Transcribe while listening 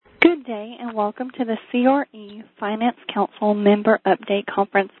Good day and welcome to the CRE Finance Council Member Update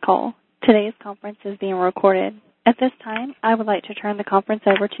Conference Call. Today's conference is being recorded. At this time, I would like to turn the conference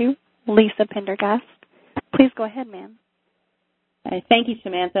over to Lisa Pendergast. Please go ahead, ma'am. Thank you,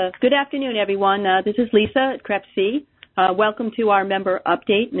 Samantha. Good afternoon, everyone. This is Lisa at CREPC. Welcome to our member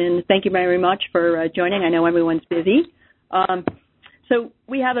update, and thank you very much for joining. I know everyone's busy. So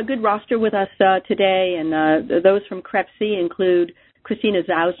we have a good roster with us today, and those from CREPC include Christina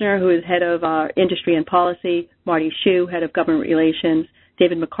Zausner, who is head of industry and policy, Marty Hsu, head of government relations,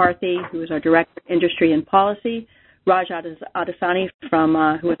 David McCarthy, who is our director of industry and policy, Raj Adesani,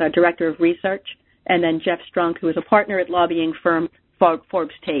 who is our director of research, and then Jeff Strunk, who is a partner at lobbying firm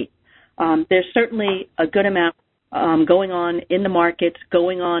Forbes Tate. There's certainly a good amount going on in the markets,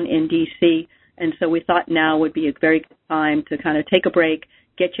 going on in D.C., and so we thought now would be a very good time to kind of take a break,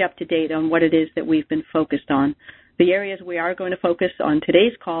 get you up to date on what it is that we've been focused on. The areas we are going to focus on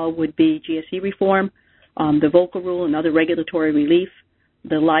today's call would be GSE reform, the Volcker Rule and other regulatory relief,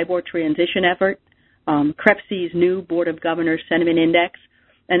 the LIBOR transition effort, CREPC's new Board of Governors Sentiment Index,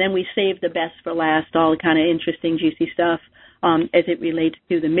 and then we saved the best for last, all the kind of interesting, juicy stuff as it relates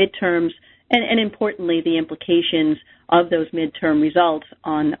to the midterms and importantly, the implications of those midterm results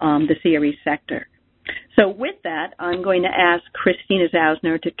on the CRE sector. So with that, I'm going to ask Christina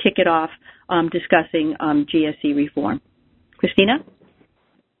Zausner to kick it off discussing GSE reform. Christina?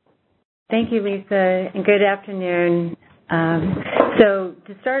 Thank you, Lisa, and good afternoon. So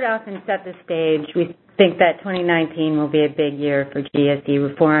to start off and set the stage, we think that 2019 will be a big year for GSE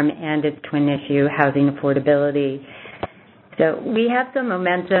reform and its twin issue, housing affordability. So we have some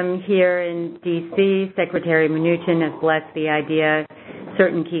momentum here in D.C. Secretary Mnuchin has blessed the idea.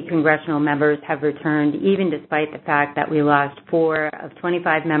 Certain key congressional members have returned, even despite the fact that we lost 4 of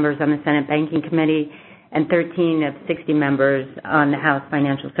 25 members on the Senate Banking Committee and 13 of 60 members on the House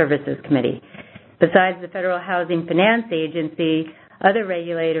Financial Services Committee. Besides the Federal Housing Finance Agency, other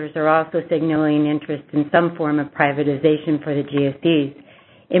regulators are also signaling interest in some form of privatization for the GSEs.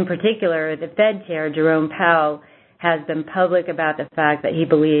 In particular, the Fed Chair, Jerome Powell, has been public about the fact that he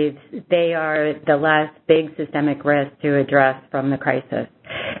believes they are the last big systemic risk to address from the crisis.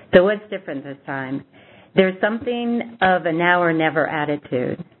 So what's different this time? There's something of a now or never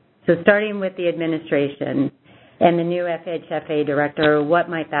attitude. So starting with the administration and the new FHFA director, what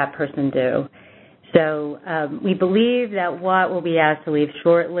might that person do? So we believe that Watt will be asked to leave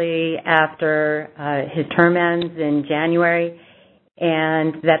shortly after his term ends in January,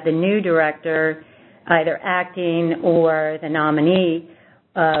 and that the new director, either acting or the nominee,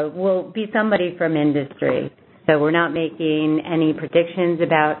 will be somebody from industry. So we're not making any predictions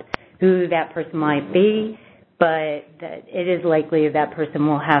about who that person might be, but it is likely that person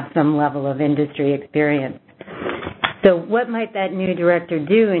will have some level of industry experience. So what might that new director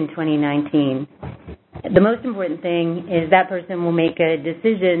do in 2019? The most important thing is that person will make a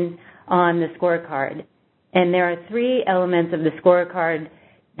decision on the scorecard. And there are 3 elements of the scorecard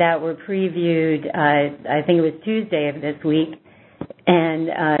that were previewed, I think it was Tuesday of this week.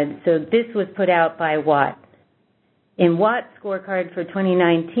 And so this was put out by Watt. In Watt's scorecard for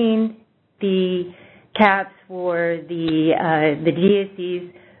 2019, the caps for the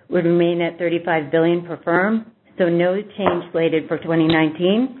GSEs would remain at $35 billion per firm, so no change slated for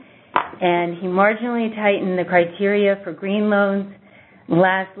 2019. And he marginally tightened the criteria for green loans.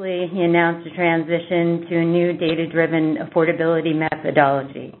 Lastly, he announced a transition to a new data-driven affordability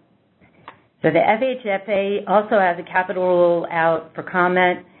methodology. So the FHFA also has a capital rule out for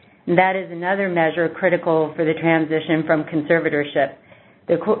comment, and that is another measure critical for the transition from conservatorship.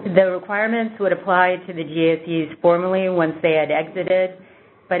 The requirements would apply to the GSEs formally once they had exited,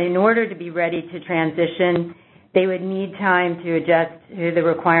 but in order to be ready to transition, they would need time to adjust to the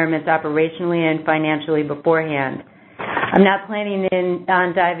requirements operationally and financially beforehand. I'm not planning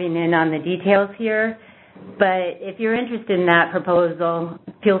on diving in on the details here, but if you're interested in that proposal,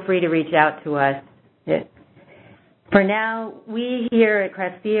 feel free to reach out to us. For now, we here at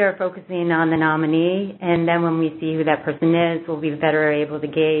CREPC are focusing on the nominee, and then when we see who that person is, we'll be better able to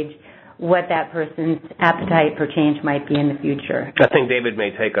gauge what that person's appetite for change might be in the future. I think David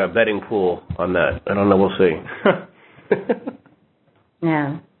may take a betting pool on that. I don't know. We'll see.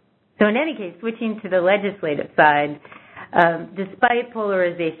 Yeah. So in any case, switching to the legislative side, despite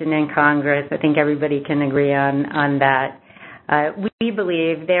polarization in Congress, I think everybody can agree on that. We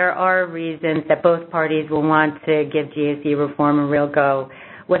believe there are reasons that both parties will want to give GSE reform a real go.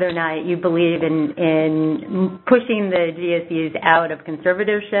 Whether or not you believe in pushing the GSEs out of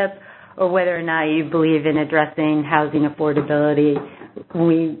conservatorship or whether or not you believe in addressing housing affordability,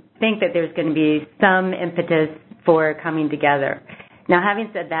 we think that there's going to be some impetus for coming together. Now, having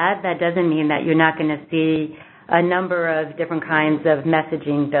said that, that doesn't mean that you're not going to see a number of different kinds of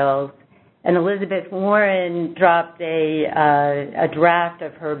messaging bills. And Elizabeth Warren dropped a draft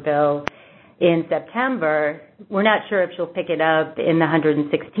of her bill in September. We're not sure if she'll pick it up in the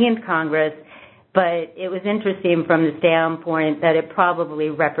 116th Congress, but it was interesting from the standpoint that it probably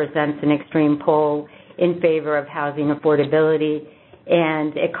represents an extreme pull in favor of housing affordability,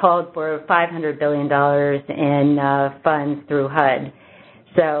 and it called for $500 billion in funds through HUD.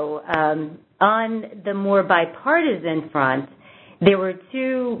 So on the more bipartisan front, there were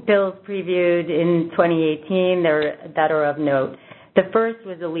two bills previewed in 2018 that are of note. The first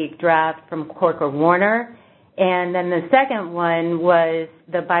was a leaked draft from Corker Warner, and then the second one was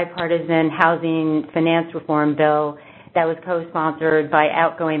the bipartisan housing finance reform bill that was co-sponsored by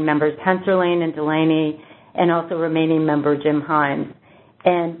outgoing members Hensarling and Delaney and also remaining member Jim Himes.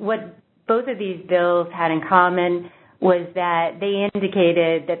 And what both of these bills had in common was that they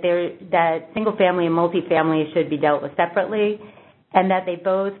indicated that single-family and multifamily should be dealt with separately, and that they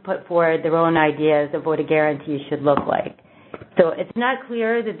both put forward their own ideas of what a guarantee should look like. So it's not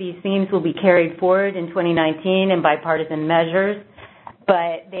clear that these themes will be carried forward in 2019 in bipartisan measures,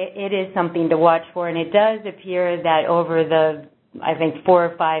 but it is something to watch for, and it does appear that over the, I think, 4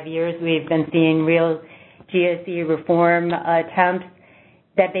 or 5 years we've been seeing real GSE reform attempts,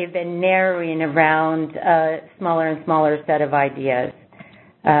 that they've been narrowing around a smaller and smaller set of ideas.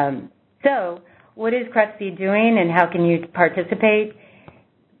 So what is CREPC doing and how can you participate?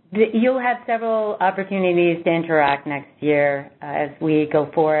 You'll have several opportunities to interact next year as we go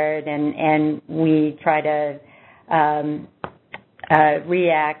forward and we try to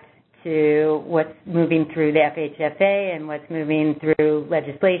react to what's moving through the FHFA and what's moving through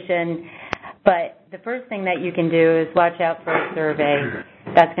legislation. But the first thing that you can do is watch out for a survey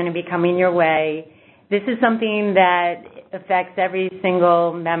that's going to be coming your way. This is something that affects every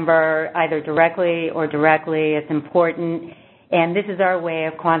single member either directly or indirectly. It's important. And this is our way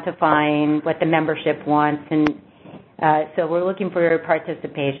of quantifying what the membership wants, and so we're looking for your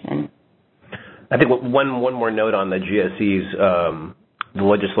participation. I think one more note on the GSEs, the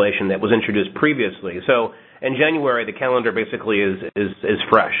legislation that was introduced previously. So in January, the calendar basically is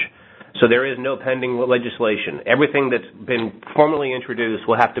fresh. So there is no pending legislation. Everything that's been formally introduced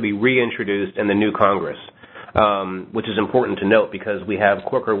will have to be reintroduced in the new Congress. Which is important to note because we have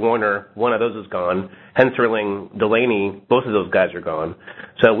Corker Warner, one of those is gone. Hensarling, Delaney, both of those guys are gone.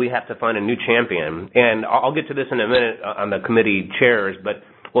 So we have to find a new champion. And I'll get to this in a minute on the committee chairs, but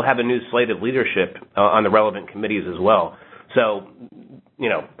we'll have a new slate of leadership on the relevant committees as well. So, you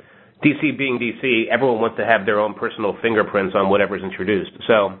know, D.C. being D.C., everyone wants to have their own personal fingerprints on whatever's introduced.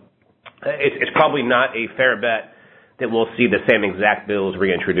 So it's probably not a fair bet that we'll see the same exact bills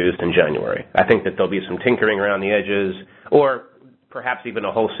reintroduced in January. I think that there'll be some tinkering around the edges or perhaps even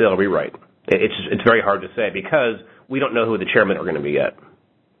a wholesale rewrite. It's very hard to say because we don't know who the chairmen are going to be yet.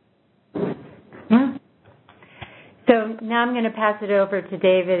 So now I'm going to pass it over to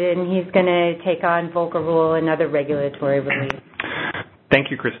David, and he's going to take on Volcker Rule and other regulatory relief. Thank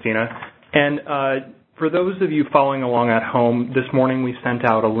you, Christina. And for those of you following along at home, this morning we sent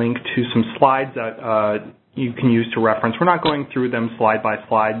out a link to some slides that you can use to reference. We're not going through them slide by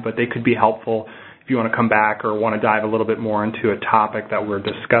slide, but they could be helpful if you want to come back or want to dive a little bit more into a topic that we're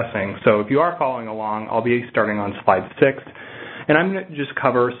discussing. So if you are following along, I'll be starting on slide 6. And I'm going to just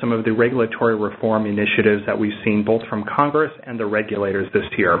cover some of the regulatory reform initiatives that we've seen both from Congress and the regulators this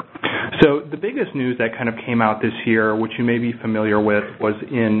year. So the biggest news that kind of came out this year, which you may be familiar with, was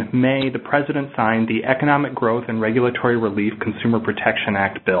in May, the President signed the Economic Growth and Regulatory Relief Consumer Protection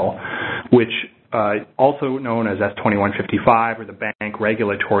Act bill, which also known as S-2155 or the Bank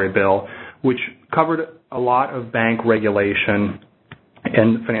Regulatory Bill, which covered a lot of bank regulation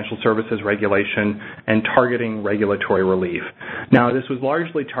and financial services regulation and targeting regulatory relief. Now, this was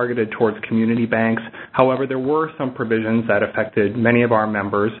largely targeted towards community banks. However, there were some provisions that affected many of our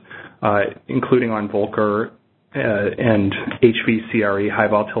members, including on Volcker and HVCRE, high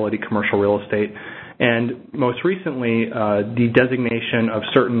volatility commercial real estate. And most recently, the designation of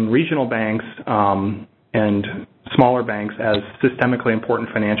certain regional banks and smaller banks as systemically important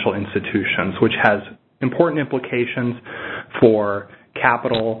financial institutions, which has important implications for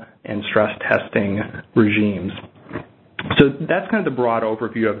capital and stress testing regimes. So that's kind of the broad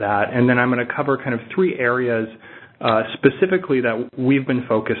overview of that. And then I'm going to cover kind of 3 areas specifically that we've been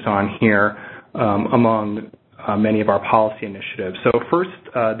focused on here among many of our policy initiatives. So first,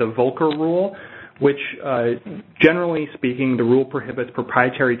 the Volcker Rule, which generally speaking, the rule prohibits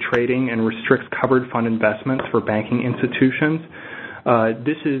proprietary trading and restricts covered fund investments for banking institutions.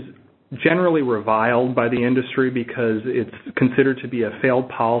 This is generally reviled by the industry because it's considered to be a failed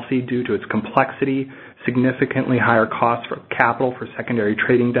policy due to its complexity, significantly higher costs for capital for secondary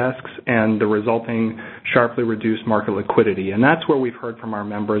trading desks, and the resulting sharply reduced market liquidity. And that's where we've heard from our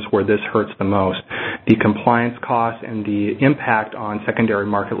members where this hurts the most, the compliance costs and the impact on secondary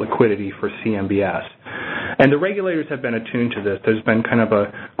market liquidity for CMBS. And the regulators have been attuned to this. There's been kind of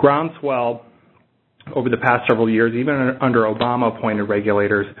a groundswell over the past several years, even under Obama-appointed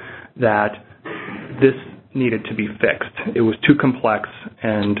regulators, that this needed to be fixed. It was too complex,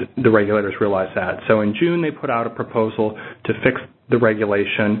 and the regulators realized that. So in June, they put out a proposal to fix the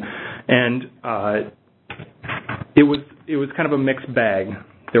regulation, and it was kind of a mixed bag.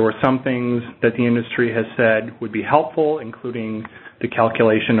 There were some things that the industry has said would be helpful, including the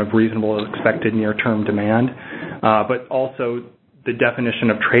calculation of reasonable expected near-term demand, but also the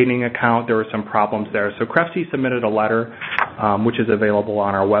definition of trading account. There were some problems there. So CREFC submitted a letter, which is available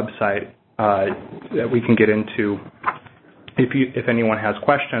on our website, that we can get into if anyone has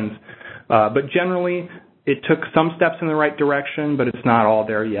questions. But generally, it took some steps in the right direction, but it's not all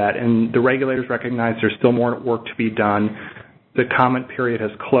there yet. And the regulators recognize there's still more work to be done. The comment period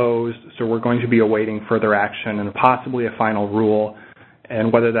has closed, so we're going to be awaiting further action and possibly a final rule.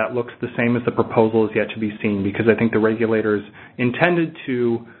 And whether that looks the same as the proposal is yet to be seen, because I think the regulators intended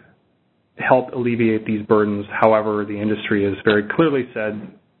to help alleviate these burdens. However, the industry has very clearly said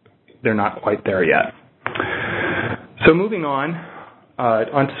they're not quite there yet. So moving on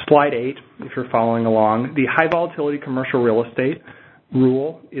to slide 8, if you're following along, the high volatility commercial real estate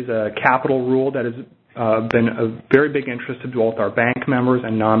rule is a capital rule that has been a very big interest to both our bank members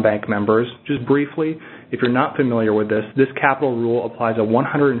and non-bank members. Just briefly, if you're not familiar with this capital rule applies a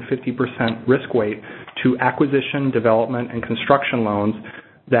 150% risk weight to acquisition, development, and construction loans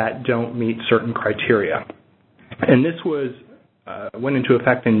that don't meet certain criteria. And this went into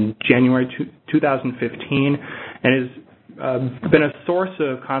effect in January 2015 and has been a source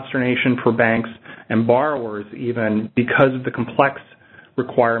of consternation for banks and borrowers even because of the complex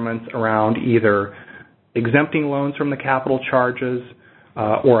requirements around either exempting loans from the capital charges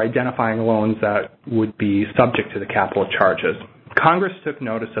or identifying loans that would be subject to the capital charges. Congress took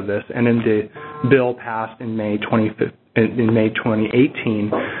notice of this, and in the bill passed in May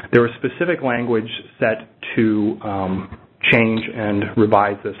 2018, there was specific language set to change and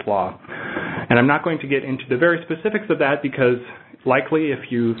revise this law. And I'm not going to get into the very specifics of that because likely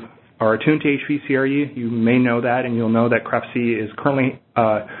if you are attuned to HVCRE, you may know that, and you'll know that CREFC is currently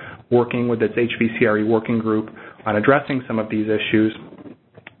working with its HVCRE working group on addressing some of these issues.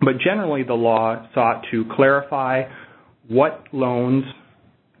 But generally, the law sought to clarify what loans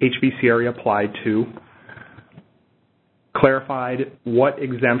HVCRE applied to, clarified what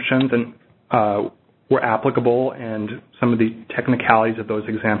exemptions were applicable and some of the technicalities of those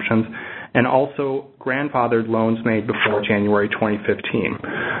exemptions, and also grandfathered loans made before January 2015.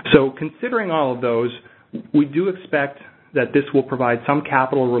 So considering all of those, we do expect that this will provide some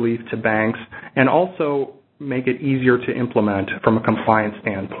capital relief to banks and also make it easier to implement from a compliance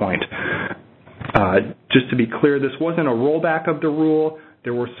standpoint. Just to be clear, this wasn't a rollback of the rule.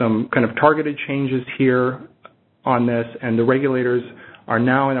 There were some kind of targeted changes here on this, and the regulators are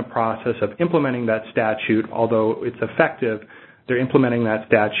now in a process of implementing that statute. Although it's effective, they're implementing that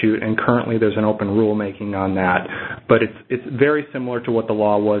statute, and currently there's an open rulemaking on that. But it's very similar to what the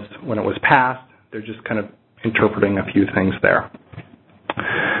law was when it was passed. They're just kind of interpreting a few things there.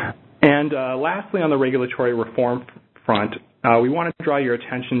 And lastly, on the regulatory reform front, we want to draw your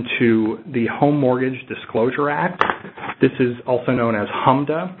attention to the Home Mortgage Disclosure Act. This is also known as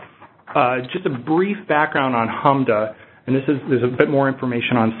HMDA. Just a brief background on HMDA, and there's a bit more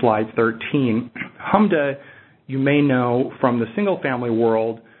information on slide 13. HMDA, you may know from the single-family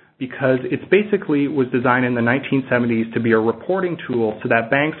world because it basically was designed in the 1970s to be a reporting tool so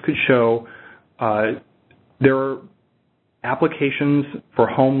that banks could show their applications for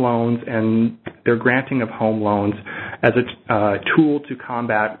home loans and their granting of home loans as a tool to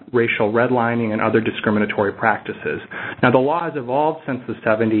combat racial redlining and other discriminatory practices. Now, the law has evolved since the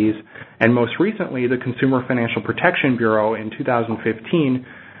 70s, and most recently, the Consumer Financial Protection Bureau in 2015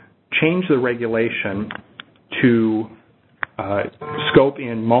 changed the regulation to scope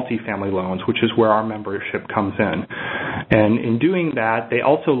in multifamily loans, which is where our membership comes in. And in doing that, they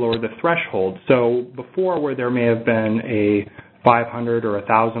also lowered the threshold. So before, where there may have been a 500 or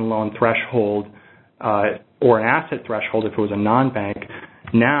 1,000 loan threshold or an asset threshold if it was a non-bank,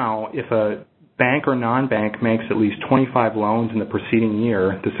 now if a bank or non-bank makes at least 25 loans in the preceding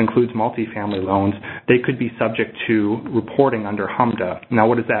year, this includes multifamily loans, they could be subject to reporting under HMDA. Now,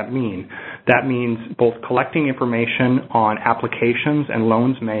 what does that mean? That means both collecting information on applications and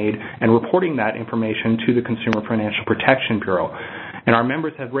loans made and reporting that information to the Consumer Financial Protection Bureau. And our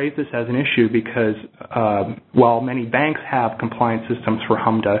members have raised this as an issue because while many banks have compliance systems for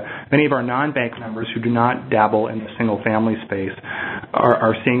HMDA, many of our non-bank members who do not dabble in the single-family space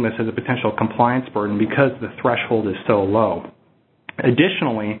are seeing this as a potential compliance burden because the threshold is so low.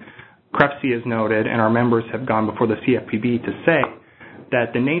 Additionally, CREPC has noted, and our members have gone before the CFPB to say,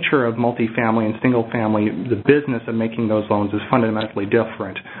 that the nature of multifamily and single-family, the business of making those loans is fundamentally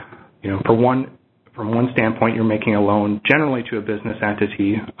different. From one standpoint, you're making a loan generally to a business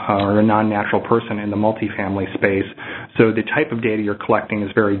entity or a non-natural person in the multifamily space. So the type of data you're collecting is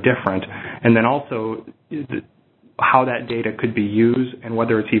very different. And then also how that data could be used and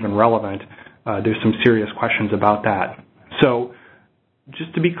whether it's even relevant, there's some serious questions about that. So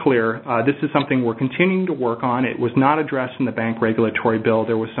just to be clear, this is something we're continuing to work on. It was not addressed in the bank regulatory bill.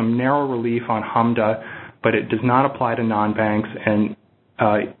 There was some narrow relief on HMDA, but it does not apply to non-banks, and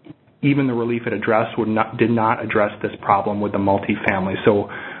even the relief it addressed did not address this problem with the multifamily. So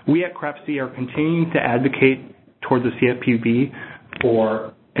we at CREPC are continuing to advocate toward the CFPB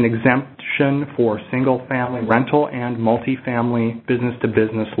for an exemption for single-family rental and multifamily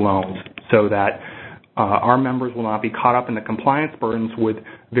business-to-business loans so that our members will not be caught up in the compliance burdens with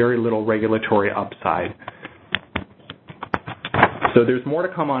very little regulatory upside. So there's more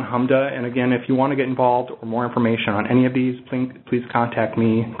to come on HMDA, and again, if you want to get involved or more information on any of these, please contact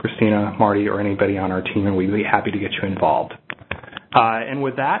me, Christina, Marty, or anybody on our team, and we'd be happy to get you involved. And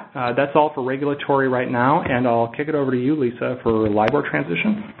with that, that's all for regulatory right now, and I'll kick it over to you, Lisa, for LIBOR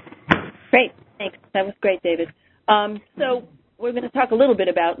transition. Great. Thanks. That was great, David. So we're going to talk a little bit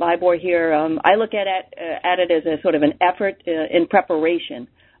about LIBOR here. I look at it as a sort of an effort in preparation.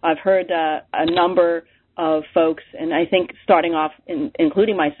 I've heard a number of folks, and I think starting off,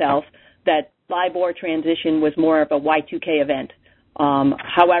 including myself, that LIBOR transition was more of a Y2K event.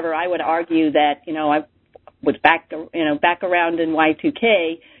 However, I would argue that, I was back around in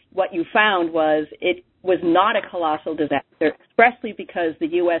Y2K. What you found was it was not a colossal disaster, expressly because the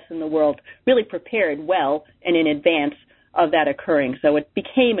U.S. and the world really prepared well and in advance of that occurring. So it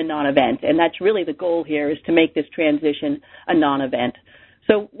became a non-event, and that's really the goal here, is to make this transition a non-event.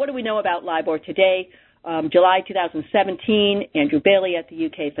 So what do we know about LIBOR today? July 2017, Andrew Bailey at the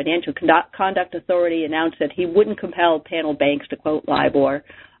UK Financial Conduct Authority announced that he wouldn't compel panel banks to quote LIBOR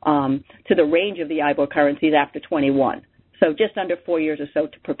to the range of the IBOR currencies after 21. So just under 4 years or so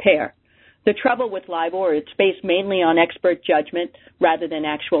to prepare. The trouble with LIBOR, it's based mainly on expert judgment rather than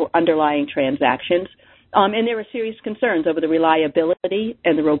actual underlying transactions. And there are serious concerns over the reliability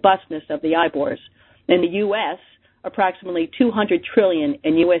and the robustness of the IBORs. In the U.S., approximately $200 trillion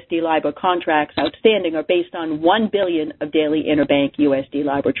in USD LIBOR contracts outstanding are based on $1 billion of daily interbank USD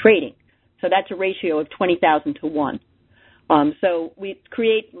LIBOR trading. So that's a ratio of 20,000 to 1. So we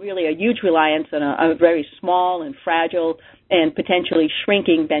create really a huge reliance on a very small and fragile and potentially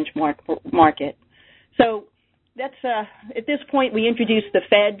shrinking benchmark market. So that's at this point we introduced the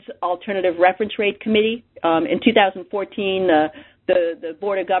Fed's Alternative Reference Rate Committee. In 2014, the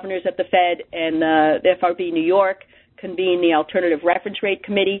Board of Governors at the Fed and the FRB New York convened the Alternative Reference Rate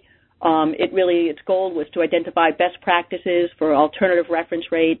Committee. Its goal was to identify best practices for alternative reference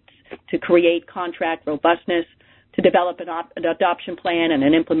rates, to create contract robustness, to develop an adoption plan and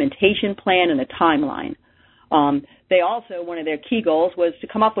an implementation plan and a timeline. They also, one of their key goals was to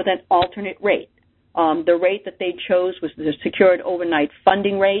come up with an alternate rate. The rate that they chose was the Secured Overnight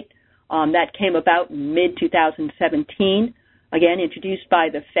Funding Rate. That came about in mid-2017, again, introduced by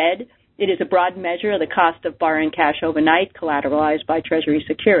the Fed. It is a broad measure of the cost of borrowing cash overnight collateralized by Treasury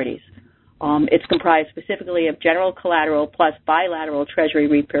securities. It's comprised specifically of general collateral plus bilateral Treasury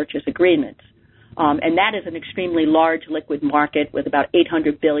repurchase agreements. And that is an extremely large liquid market with about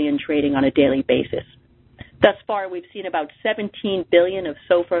 $800 billion trading on a daily basis. Thus far, we've seen about $17 billion of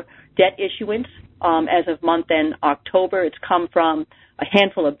SOFR debt issuance as of month-end October. It's come from a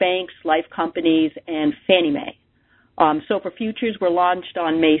handful of banks, life companies, and Fannie Mae. SOFR futures were launched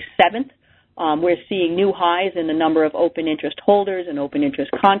on May 7th. We're seeing new highs in the number of open interest holders and open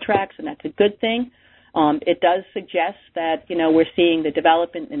interest contracts, and that's a good thing. It does suggest that, we're seeing the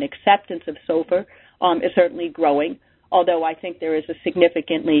development and acceptance of SOFR is certainly growing, although I think there is a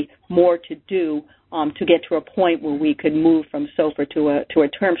significantly more to do to get to a point where we could move from SOFR to a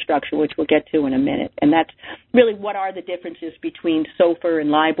term structure, which we'll get to in a minute. And that's really what are the differences between SOFR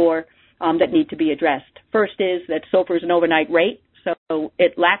and LIBOR that need to be addressed. First is that SOFR is an overnight rate, so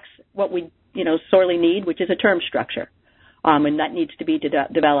it lacks what we sorely need, which is a term structure, and that needs to be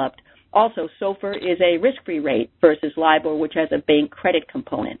developed. Also, SOFR is a risk-free rate versus LIBOR, which has a bank credit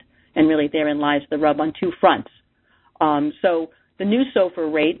component. and really therein lies the rub on two fronts. So the new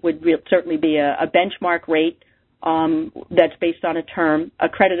SOFR rate would certainly be a benchmark rate that's based on a term, a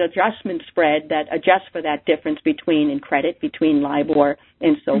credit adjustment spread that adjusts for that difference between LIBOR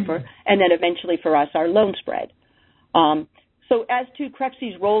and SOFR, and then eventually for us, our loan spread. So as to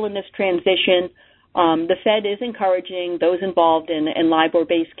CREPC's role in this transition, the Fed is encouraging those involved in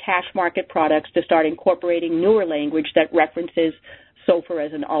LIBOR-based cash market products to start incorporating newer language that references SOFR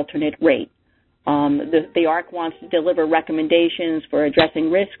as an alternate rate. The ARC wants to deliver recommendations for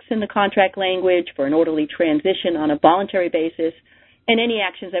addressing risks in the contract language, for an orderly transition on a voluntary basis, and any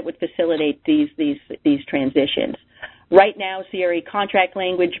actions that would facilitate these transitions. Right now, CRE contract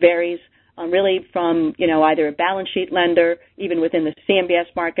language varies really from, either a balance sheet lender, even within the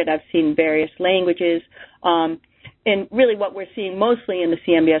CMBS market, I've seen various languages. And really what we're seeing mostly in the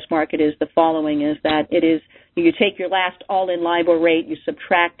CMBS market is the following, is that it is, you take your last all-in LIBOR rate, you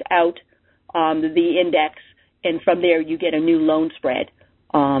subtract out the index, and from there you get a new loan spread.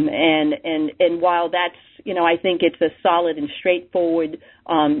 And while that's, I think it's a solid and straightforward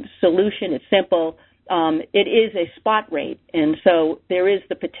solution, it's simple, it is a spot rate, and so there is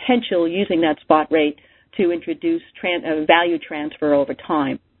the potential using that spot rate to introduce value transfer over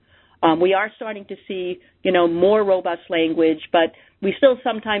time. We are starting to see, more robust language, but we still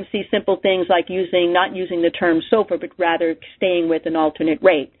sometimes see simple things like not using the term SOFR, but rather staying with an alternate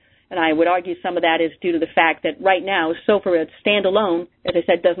rate. And I would argue some of that is due to the fact that right now SOFR standalone, as I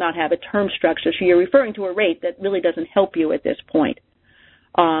said, does not have a term structure. So you're referring to a rate that really doesn't help you at this point.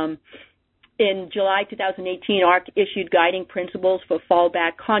 In July 2018, ARC issued guiding principles for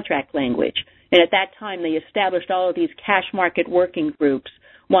fallback contract language. And at that time, they established all of these cash market working groups.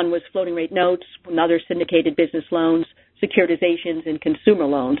 One was floating rate notes, another syndicated business loans, securitizations, and consumer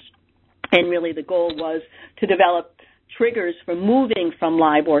loans. And really the goal was to develop triggers for moving from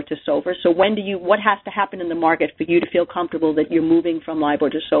LIBOR to SOFR. So what has to happen in the market for you to feel comfortable that you're moving from LIBOR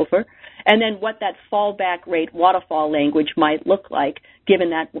to SOFR? And then what that fallback rate waterfall language might look like, given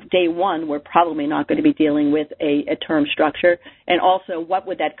that day one we're probably not going to be dealing with a term structure. And also, what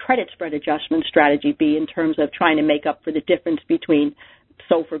would that credit spread adjustment strategy be in terms of trying to make up for the difference between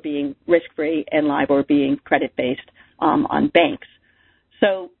SOFR being risk-free and LIBOR being credit-based on banks?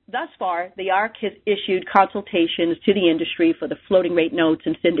 So thus far, the ARC has issued consultations to the industry for the floating rate notes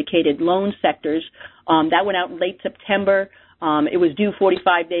and syndicated loan sectors. That went out in late September. It was due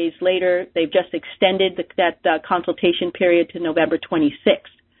 45 days later. They've just extended that consultation period to November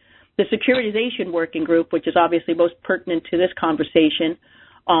 26th. The securitization working group, which is obviously most pertinent to this conversation,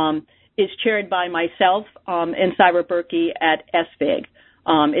 is chaired by myself and Cyber Berkey at SVIG.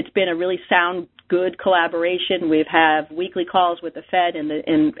 It's been a really sound, good collaboration. We have weekly calls with the Fed and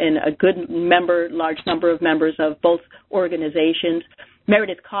a large number of members of both organizations.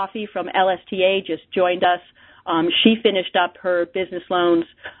 Meredith Coffey from LSTA just joined us. She finished up her business loans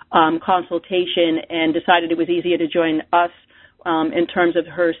consultation and decided it was easier to join us in terms of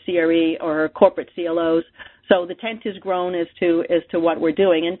her CRE or her corporate CLOs. So the tent has grown as to what we're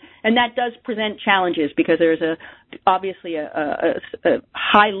doing, and that does present challenges because there's obviously a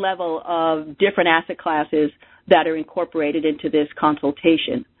high level of different asset classes that are incorporated into this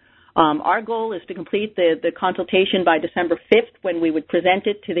consultation. Our goal is to complete the consultation by December 5th, when we would present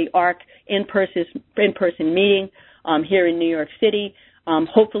it to the ARC in-person meeting here in New York City.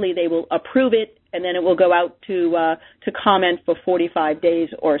 Hopefully they will approve it, and then it will go out to comment for 45 days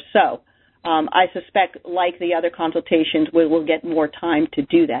or so. I suspect, like the other consultations, we will get more time to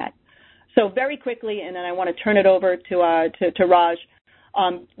do that. So very quickly, and then I want to turn it over to Raj.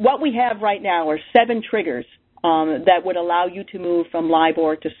 What we have right now are 7 triggers that would allow you to move from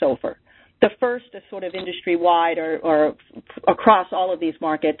LIBOR to SOFR. The first is sort of industry-wide or across all of these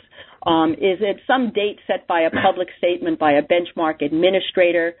markets is at some date set by a public statement by a benchmark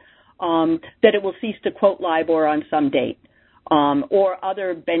administrator that it will cease to quote LIBOR on some date. Or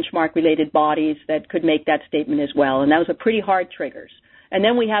other benchmark-related bodies that could make that statement as well. And those are pretty hard triggers. And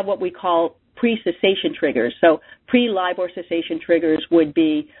then we have what we call pre-cessation triggers. So pre-LIBOR cessation triggers would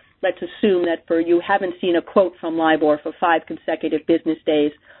be, let's assume that you haven't seen a quote from LIBOR for 5 consecutive business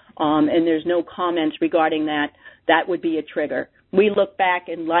days, and there's no comments regarding that. That would be a trigger. We look back,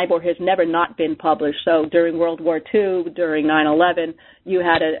 and LIBOR has never not been published. So during World War II, during 9/11, you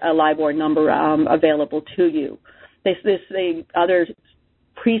had a LIBOR number available to you. The other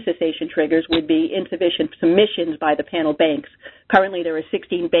pre-cessation triggers would be insufficient submissions by the panel banks. Currently, there are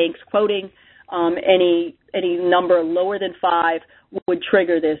 16 banks quoting. Any number lower than 5 would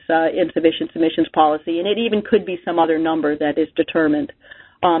trigger this insufficient submissions policy, and it even could be some other number that is determined.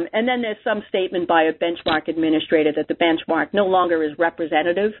 And then there's some statement by a benchmark administrator that the benchmark no longer is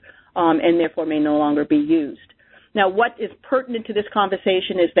representative and therefore may no longer be used. Now, what is pertinent to this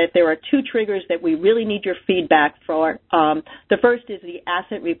conversation is that there are two triggers that we really need your feedback for. The first is the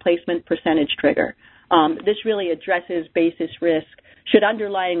asset replacement percentage trigger. This really addresses basis risk. Should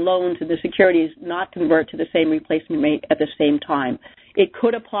underlying loans in the securities not convert to the same replacement rate at the same time? It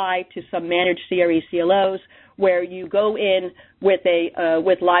could apply to some managed CRE CLOs where you go in with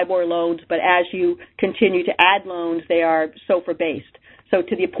LIBOR loans, but as you continue to add loans, they are SOFR based. So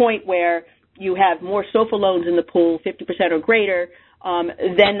to the point where you have more SOFR loans in the pool, 50% or greater,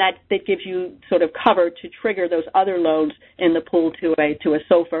 then that gives you sort of cover to trigger those other loans in the pool to a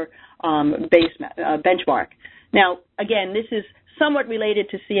SOFR base benchmark. Now, again, this is somewhat related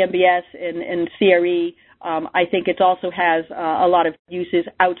to CMBS and CRE. I think it also has a lot of uses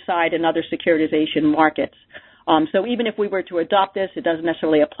outside in other securitization markets. So even if we were to adopt this, it doesn't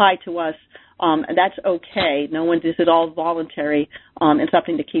necessarily apply to us. That's okay. This is all voluntary and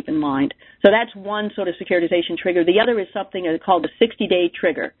something to keep in mind. So that's one sort of securitization trigger. The other is something called the 60-day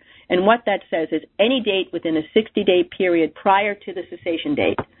trigger. And what that says is any date within a 60-day period prior to the cessation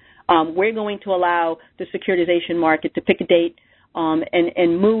date, we're going to allow the securitization market to pick a date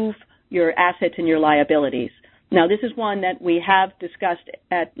and move your assets and your liabilities. Now, this is one that we have discussed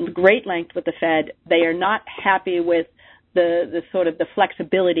at great length with the Fed. They are not happy with the sort of the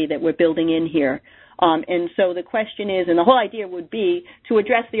flexibility that we're building in here. And so the question is, and the whole idea would be to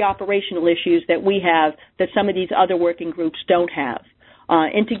address the operational issues that we have that some of these other working groups don't have.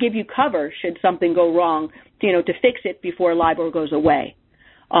 And to give you cover should something go wrong, to fix it before LIBOR goes away.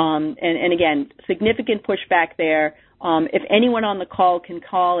 And again, significant pushback there. If anyone on the call can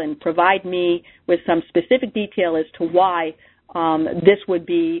call and provide me with some specific detail as to why this would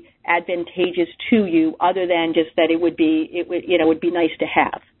be advantageous to you, other than just that it would be nice to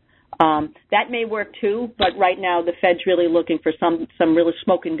have. That may work too, but right now the Fed's really looking for some really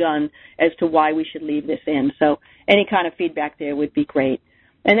smoking gun as to why we should leave this in. So any kind of feedback there would be great.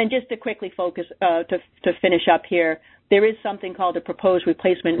 And then just to quickly focus to finish up here, there is something called a proposed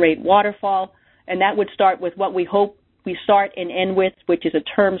replacement rate waterfall, and that would start with what we hope we start and end with, which is a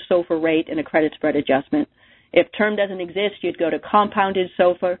term SOFR rate and a credit spread adjustment. If term doesn't exist, you'd go to compounded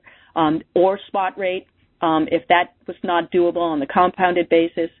SOFR or spot rate if that was not doable on the compounded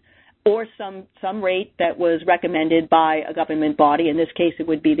basis, or some rate that was recommended by a government body. In this case, it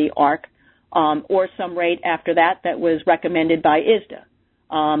would be the ARC, or some rate after that was recommended by ISDA.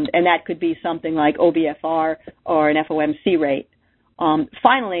 And that could be something like OBFR or an FOMC rate.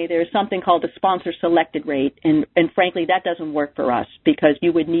 Finally, there's something called the sponsor selected rate, and frankly, that doesn't work for us because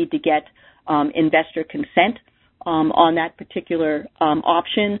you would need to get investor consent on that particular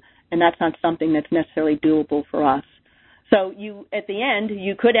option, and that's not something that's necessarily doable for us. So at the end,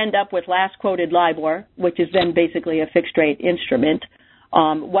 you could end up with last quoted LIBOR, which is then basically a fixed rate instrument.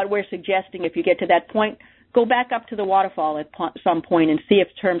 What we're suggesting, if you get to that point, go back up to the waterfall at some point and see if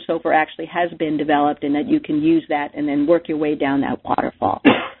term SOFR actually has been developed and that you can use that and then work your way down that waterfall.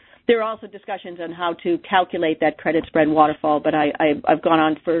 There are also discussions on how to calculate that credit spread waterfall, but I've gone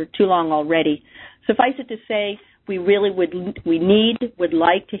on for too long already. Suffice it to say, we really would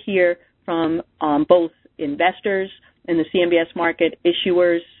like to hear from both investors in the CMBS market,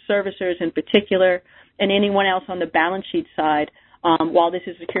 issuers, servicers in particular, and anyone else on the balance sheet side. While this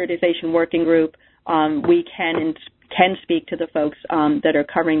is a securitization working group, we can speak to the folks that are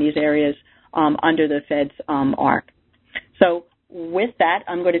covering these areas under the Fed's ARC. So with that,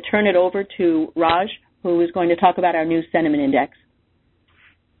 I'm going to turn it over to Raj, who is going to talk about our new sentiment index.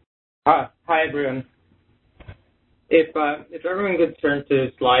 Hi, everyone. If everyone could turn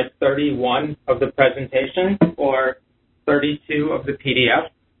to slide 31 of the presentation or 32 of the PDF.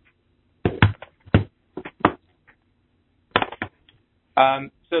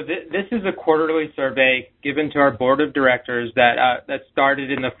 So this is a quarterly survey given to our board of directors that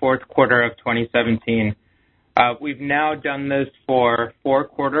started in the fourth quarter of 2017. We've now done this for 4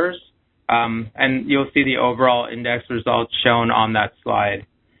 quarters, and you'll see the overall index results shown on that slide.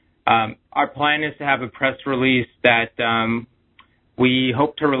 Our plan is to have a press release that we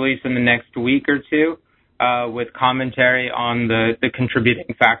hope to release in the next week or two with commentary on the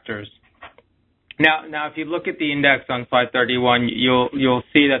contributing factors. Now, if you look at the index on slide 31, you'll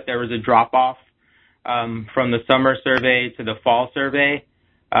see that there was a drop-off from the summer survey to the fall survey.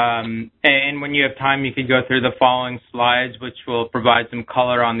 And when you have time, you could go through the following slides, which will provide some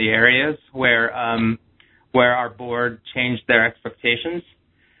color on the areas where our board changed their expectations.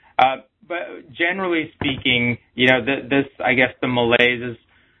 But generally speaking, I guess the malaise is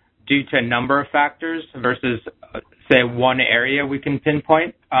due to a number of factors versus say, one area we can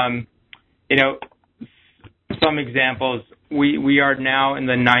pinpoint. Some examples, we are now in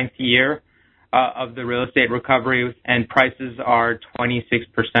the 9th year of the real estate recovery, and prices are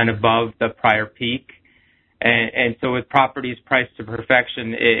 26% above the prior peak. And so with properties priced to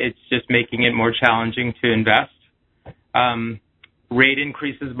perfection, it's just making it more challenging to invest. Rate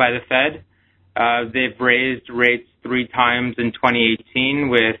increases by the Fed. They've raised rates 3 times in 2018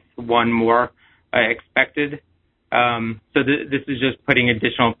 with one more expected. So this is just putting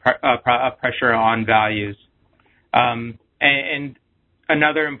additional pressure on values. And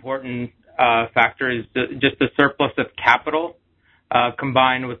another important factor is just the surplus of capital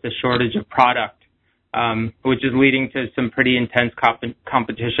combined with the shortage of product, which is leading to some pretty intense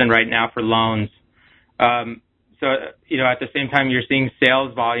competition right now for loans. So, at the same time, you're seeing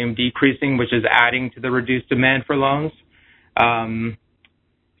sales volume decreasing, which is adding to the reduced demand for loans. And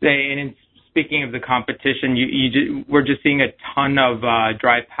speaking of the competition, we're just seeing a ton of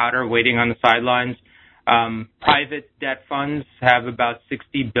dry powder waiting on the sidelines. Private debt funds have about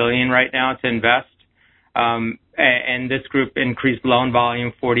 $60 billion right now to invest, and this group increased loan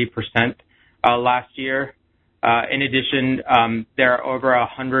volume 40% last year. In addition, there are over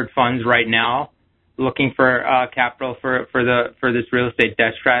 100 funds right now looking for capital for this real estate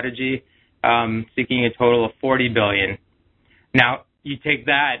debt strategy, seeking a total of $40 billion. Now, you take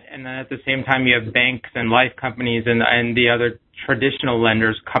that, and then at the same time, you have banks and life companies and the other traditional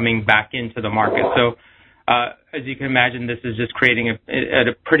lenders coming back into the market. So, as you can imagine, this is just creating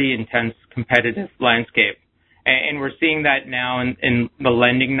a pretty intense competitive landscape. And we're seeing that now in the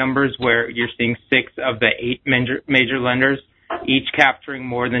lending numbers, where you're seeing 6 of the 8 major lenders, each capturing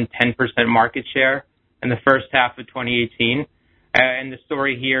more than 10% market share in the first half of 2018. And the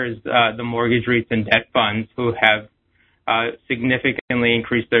story here is the mortgage REITs and debt funds, who have significantly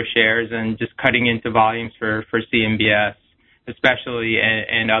increased their shares and just cutting into volumes for CMBS, especially,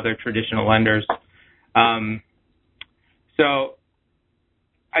 and other traditional lenders. So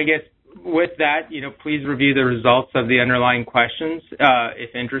I guess with that, please review the results of the underlying questions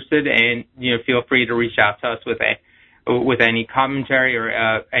if interested, and feel free to reach out to us with any commentary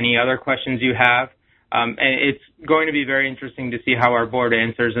or any other questions you have. And it's going to be very interesting to see how our board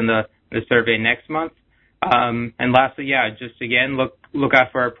answers in the survey next month. And lastly, just again, look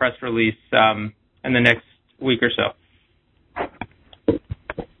out for our press release in the next week or so.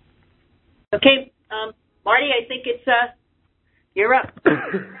 Okay, Marty, I think it's you're up.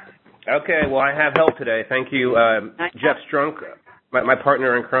 Okay, well, I have help today. Thank you. Jeff Strunk, my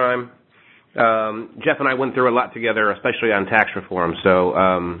partner in crime. Jeff and I went through a lot together, especially on tax reform, so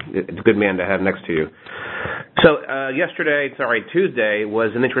it's a good man to have next to you. So Tuesday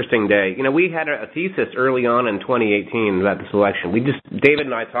was an interesting day. We had a thesis early on in 2018 about this election. David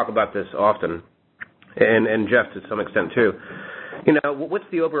and I talk about this often, and Jeff to some extent too. What's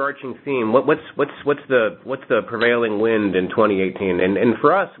the overarching theme? What's the prevailing wind in 2018? And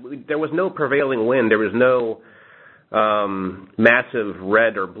for us, there was no prevailing wind. There was no massive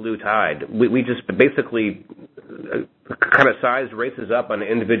red or blue tide. We just basically kind of sized races up on an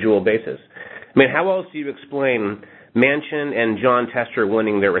individual basis. I mean, how else do you explain Manchin and Jon Tester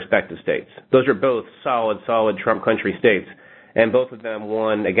winning their respective states? Those are both solid Trump country states, and both of them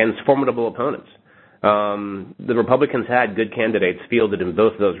won against formidable opponents. The Republicans had good candidates fielded in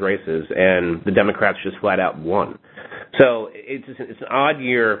both of those races, and the Democrats just flat out won. So it's an odd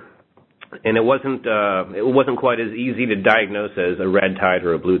year, and it wasn't quite as easy to diagnose as a red tide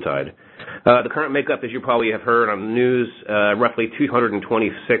or a blue tide. The current makeup, as you probably have heard on the news, roughly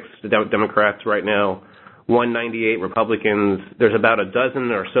 226 Democrats right now, 198 Republicans. There's about a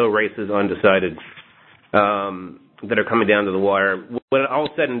dozen or so races undecided that are coming down to the wire. When all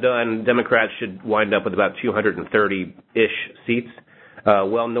said and done, Democrats should wind up with about 230-ish seats,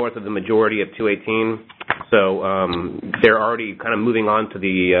 well north of the majority of 218. So they're already kind of moving on to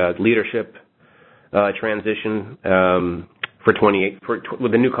the leadership transition with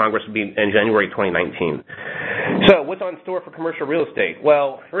the new Congress will be in January 2019. So what's on store for commercial real estate?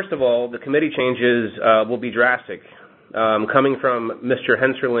 Well, first of all, the committee changes will be drastic. Coming from Mr.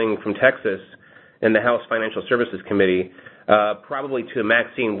 Hensarling from Texas in the House Financial Services Committee, probably to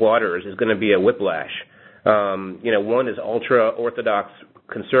Maxine Waters is going to be a whiplash. One is ultra-Orthodox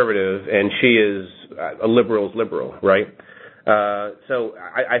conservative, and she is a liberal's liberal, right? So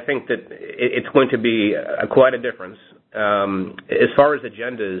I think that it's going to be quite a difference. As far as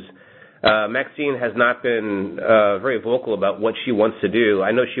agendas, Maxine has not been very vocal about what she wants to do.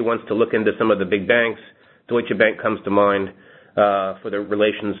 I know she wants to look into some of the big banks. Deutsche Bank comes to mind for their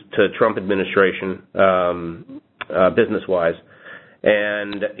relations to Trump administration, business-wise.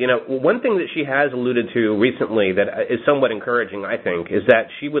 And, one thing that she has alluded to recently that is somewhat encouraging, I think, is that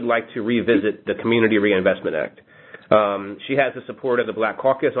she would like to revisit the Community Reinvestment Act. She has the support of the Black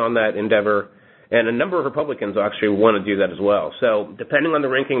Caucus on that endeavor, and a number of Republicans actually want to do that as well. So depending on the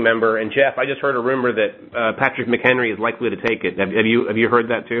ranking member, and Jeff, I just heard a rumor that Patrick McHenry is likely to take it. Have you heard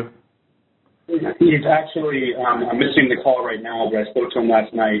that too? He's actually, I'm missing the call right now, but I spoke to him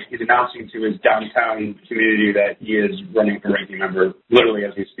last night. He's announcing to his downtown community that he is running for ranking member, literally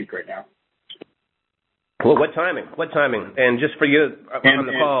as we speak right now. Well, what timing? And just for you on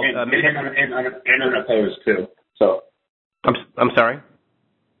the call. And unopposed, too. So. I'm sorry?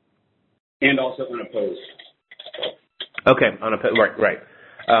 And also unopposed. Okay, unopposed, right.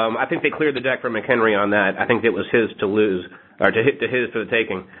 I think they cleared the deck for McHenry on that. I think it was his to lose, or to hit to his for the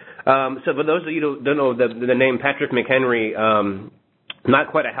taking. So for those of you who don't know the name Patrick McHenry,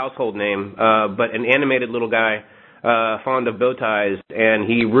 not quite a household name, but an animated little guy, fond of bow ties, and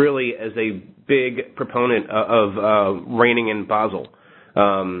he really is a big proponent of reigning in Basel.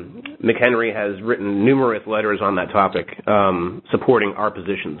 McHenry has written numerous letters on that topic, supporting our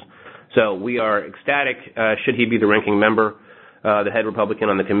positions. So we are ecstatic should he be the ranking member, the head Republican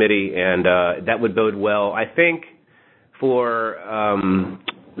on the committee, and that would bode well, I think, for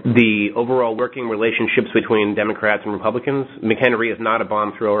the overall working relationships between Democrats and Republicans. McHenry is not a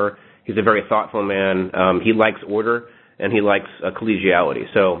bomb thrower. He's a very thoughtful man. He likes order, and he likes collegiality.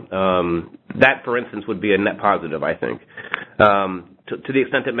 So that, for instance, would be a net positive, I think. To the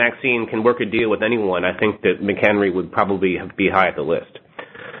extent that Maxine can work a deal with anyone, I think that McHenry would probably be high at the list.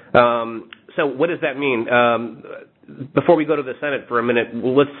 So what does that mean? Before we go to the Senate for a minute,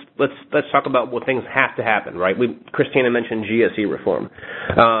 let's talk about what things have to happen, right? Christina mentioned GSE reform.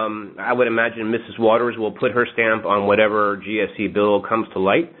 I would imagine Mrs. Waters will put her stamp on whatever GSE bill comes to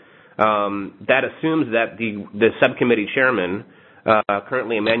light. That assumes that the subcommittee chairman,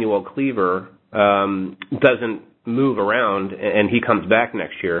 currently Emmanuel Cleaver, doesn't move around and he comes back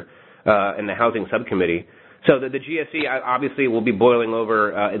next year in the housing subcommittee. So the GSE obviously will be boiling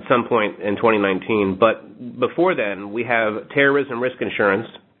over at some point in 2019, but before then we have terrorism risk insurance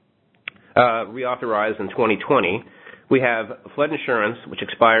reauthorized in 2020. We have flood insurance, which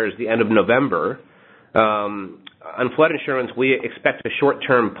expires the end of November. On flood insurance, we expect a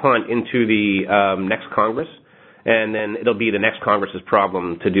short-term punt into the next Congress, and then it'll be the next Congress's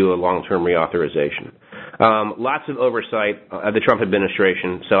problem to do a long-term reauthorization. Lots of oversight of the Trump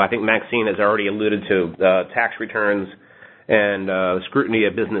administration. So I think Maxine has already alluded to tax returns and scrutiny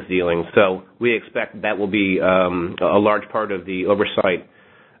of business dealings. So we expect that will be a large part of the oversight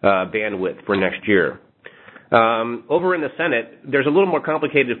bandwidth for next year. Over in the Senate, there's a little more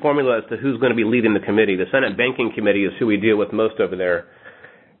complicated formula as to who's going to be leading the committee. The Senate Banking Committee is who we deal with most over there.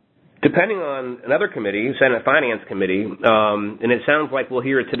 Depending on another committee, Senate Finance Committee, and it sounds like we'll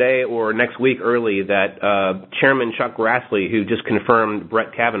hear it today or next week early that Chairman Chuck Grassley, who just confirmed Brett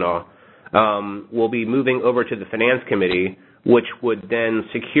Kavanaugh, will be moving over to the Finance Committee, which would then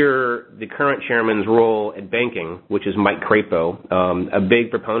secure the current chairman's role at banking, which is Mike Crapo, a big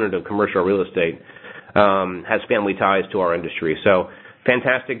proponent of commercial real estate, has family ties to our industry. So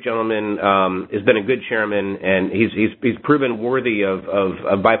fantastic gentleman, has been a good chairman, and he's proven worthy of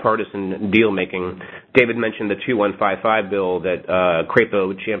bipartisan deal making. David mentioned the 2155 bill that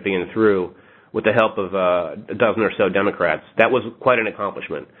Crapo championed through with the help of a dozen or so Democrats. That was quite an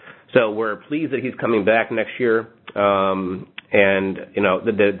accomplishment. So we're pleased that he's coming back next year, and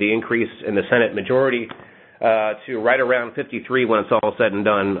the increase in the Senate majority to right around 53 when it's all said and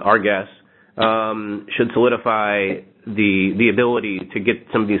done, our guess, should solidify the ability to get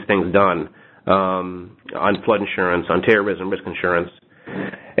some of these things done on flood insurance, on terrorism risk insurance.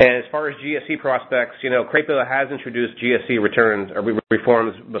 And as far as GSE prospects, Crapo has introduced GSE returns or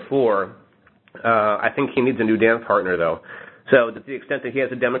reforms before. I think he needs a new dance partner, though. So to the extent that he has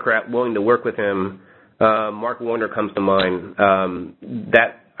a Democrat willing to work with him, Mark Warner comes to mind.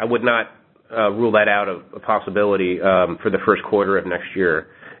 That I would not rule that out of a possibility for the first quarter of next year,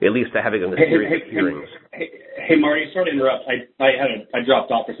 at least to having a series of hearings. Hey, Marty, sorry to interrupt. I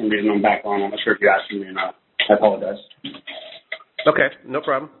dropped off for some reason. I'm back on. I'm not sure if you asked me or not. I apologize. Okay, no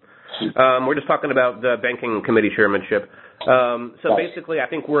problem. We're just talking about the Banking Committee chairmanship. So basically, I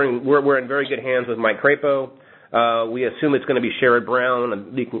think we're in very good hands with Mike Crapo. We assume it's going to be Sherrod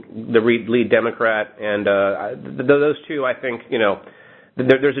Brown, the lead Democrat, and those two, I think,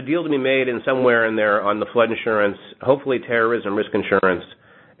 there's a deal to be made in somewhere in there on the flood insurance, hopefully terrorism risk insurance,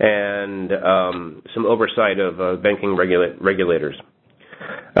 and some oversight of banking regulators.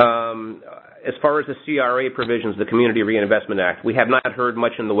 As far as the CRA provisions, the Community Reinvestment Act, we have not heard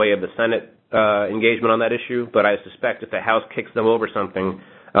much in the way of the Senate engagement on that issue, but I suspect if the House kicks them over something,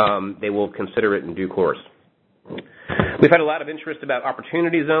 they will consider it in due course. We've had a lot of interest about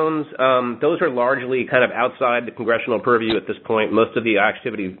opportunity zones. Those are largely kind of outside the congressional purview at this point. Most of the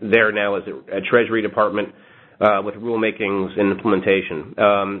activity there now is at Treasury Department with rulemakings and implementation.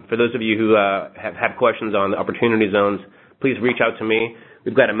 For those of you who have questions on opportunity zones, please reach out to me.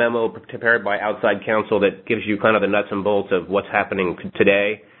 We've got a memo prepared by outside counsel that gives you kind of the nuts and bolts of what's happening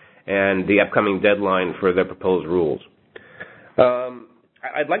today and the upcoming deadline for the proposed rules.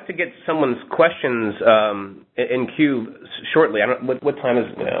 I'd like to get someone's questions in queue shortly. I don't. What time is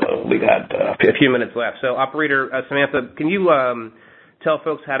it? We got a few minutes left. So, Operator Samantha, can you tell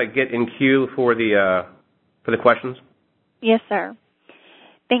folks how to get in queue for the questions? Yes, sir.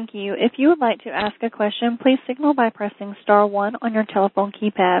 Thank you. If you would like to ask a question, please signal by pressing star 1 on your telephone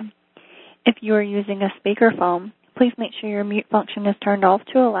keypad. If you are using a speakerphone, please make sure your mute function is turned off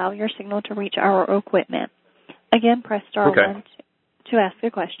to allow your signal to reach our equipment. Again, press star 1 to ask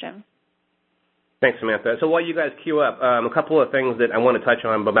a question. Thanks, Samantha. So while you guys queue up, a couple of things that I want to touch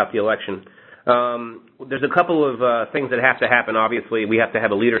on about the election. There's a couple of things that have to happen. Obviously, we have to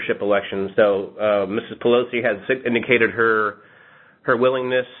have a leadership election. So Mrs. Pelosi has indicated her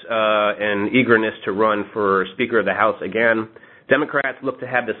willingness and eagerness to run for Speaker of the House again. Democrats look to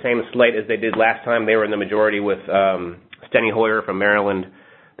have the same slate as they did last time. They were in the majority with Steny Hoyer from Maryland,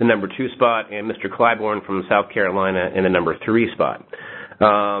 the number 2 spot, and Mr. Clyburn from South Carolina in the number 3 spot.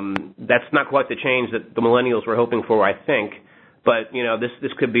 That's not quite the change that the millennials were hoping for, I think. But, you know,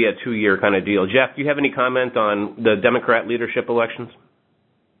 this could be a 2-year kind of deal. Jeff, do you have any comment on the Democrat leadership elections?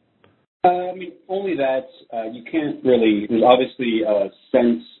 I mean, only that you can't really, there's obviously a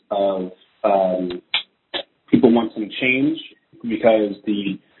sense of people want some change because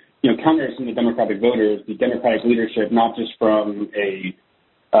the, Congress and the Democratic voters, the Democratic leadership, not just from a,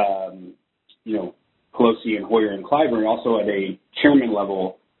 Pelosi and Hoyer and Clyburn, also at a chairman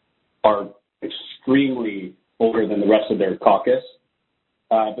level, are extremely older than the rest of their caucus.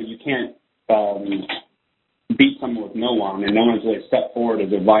 But you can't beat someone with no one, and no one has really stepped forward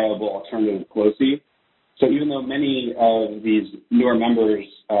as a viable alternative to Pelosi. So even though many of these newer members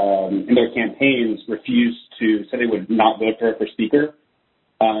in their campaigns refused to say they would not vote for her for Speaker,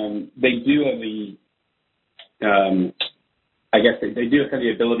 they do have the, they do have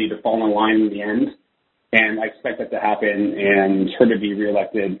the ability to fall in line in the end, and I expect that to happen and her to be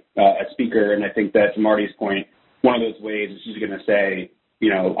reelected as Speaker. And I think that, to Marty's point, one of those ways is she's going to say,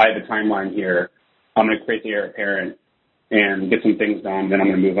 I have a timeline here. I'm going to create the heir apparent and get some things done, then I'm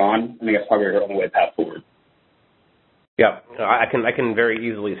going to move on. I think that's probably her only way path forward. Yeah, I can very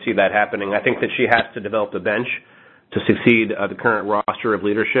easily see that happening. I think that she has to develop the bench to succeed the current roster of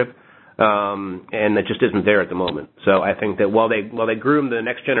leadership, and that just isn't there at the moment. So I think that while they groom the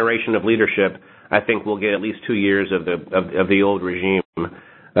next generation of leadership, I think we'll get at least 2 years of the old regime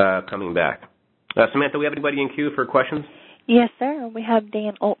coming back. Samantha, we have anybody in queue for questions? Yes, sir. We have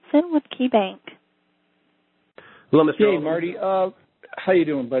Dan Olson with KeyBank. Hello, Mr. Hey, Olson. Marty. How you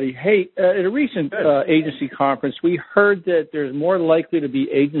doing, buddy? Hey, at a recent agency conference, we heard that there's more likely to be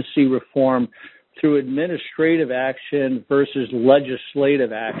agency reform through administrative action versus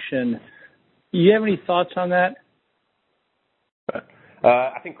legislative action. You have any thoughts on that?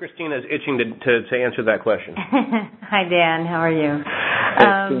 I think Christina is itching to answer that question. Hi, Dan. How are you?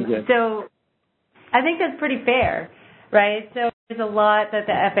 So I think that's pretty fair, right? So there's a lot that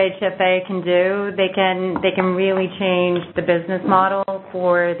the FHFA can do. They can really change the business model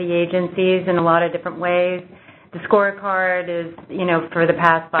for the agencies in a lot of different ways. The scorecard is, for the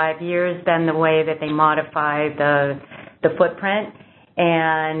past 5 years been the way that they modify the footprint,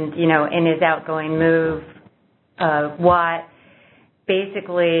 and in his outgoing move, Watt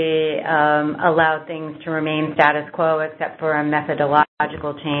basically allowed things to remain status quo except for a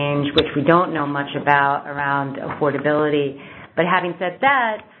methodological change, which we don't know much about around affordability. But having said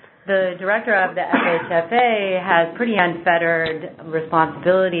that, the director of the FHFA has pretty unfettered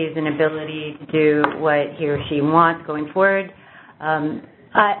responsibilities and ability to do what he or she wants going forward.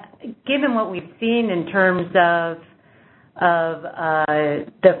 Given what we've seen in terms of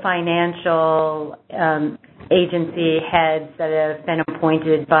the financial agency heads that have been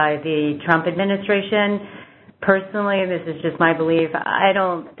appointed by the Trump administration, personally, this is just my belief, I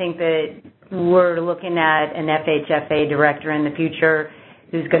don't think that we're looking at an FHFA director in the future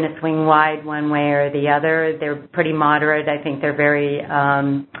who's going to swing wide one way or the other. They're pretty moderate. I think they're very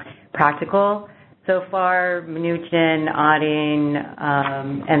practical so far. Mnuchin, Otting,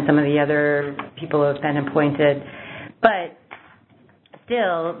 and some of the other people who have been appointed. But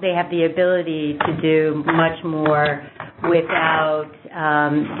still, they have the ability to do much more without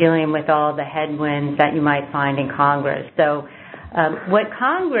dealing with all the headwinds that you might find in Congress. So what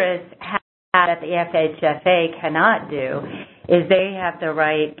Congress that the FHFA cannot do is they have the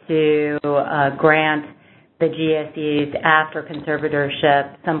right to grant the GSEs after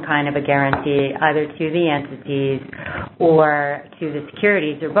conservatorship some kind of a guarantee either to the entities or to the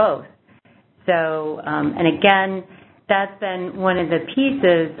securities or both. So, and again, that's been one of the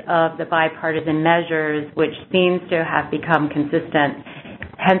pieces of the bipartisan measures which seems to have become consistent.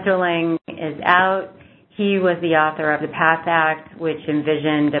 Hensarling is out. He was the author of the PASS Act, which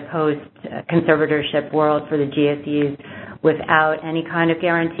envisioned a post-conservatorship world for the GSEs without any kind of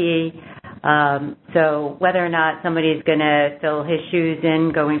guarantee. So whether or not somebody's going to fill his shoes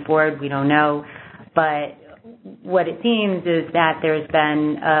in going forward, we don't know. But what it seems is that there's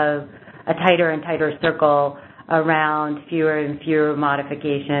been a tighter and tighter circle around fewer and fewer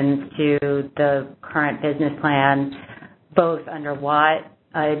modifications to the current business plan, both under Watt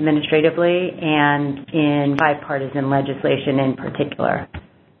administratively and in bipartisan legislation in particular.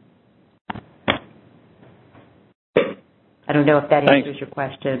 I don't know if that answers your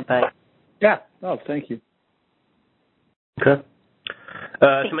question, but... Yeah. Oh, thank you. Okay.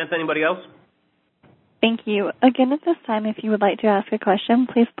 Samantha, anybody else? Thank you. Again, at this time, if you would like to ask a question,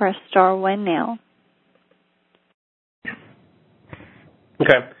 please press star 1 now.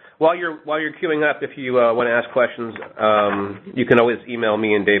 Okay. While you're queuing up, if you want to ask questions, you can always email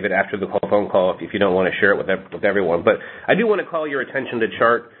me and David after the phone call if you don't want to share it with everyone. But I do want to call your attention to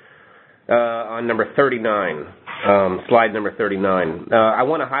chart on number 39, slide number 39. I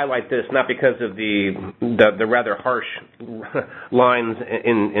want to highlight this not because of the rather harsh lines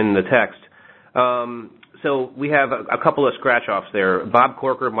in the text. So we have a couple of scratch-offs there. Bob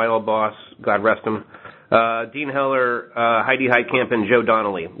Corker, my old boss, God rest him, Dean Heller, Heidi Heitkamp, and Joe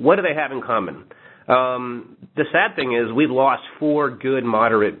Donnelly. What do they have in common? The sad thing is we've lost 4 good,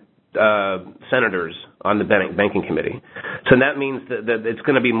 moderate senators on the banking committee. So that means that it's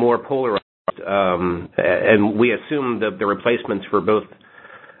going to be more polarized, and we assume that the replacements for both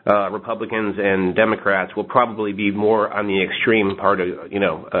Republicans and Democrats will probably be more on the extreme part of,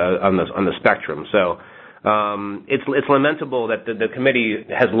 on the spectrum. So it's lamentable that the committee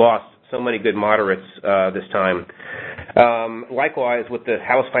has lost so many good moderates this time. Likewise, with the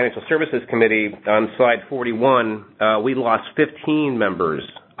House Financial Services Committee on slide 41, we lost 15 members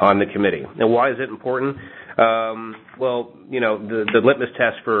on the committee. Now, why is it important? Well, the litmus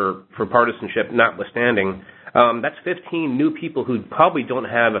test for partisanship notwithstanding, that's 15 new people who probably don't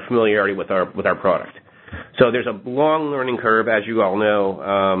have a familiarity with our product. So there's a long learning curve, as you all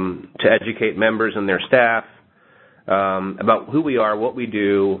know, to educate members and their staff about who we are, what we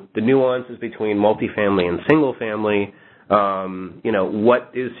do, the nuances between multifamily and single family.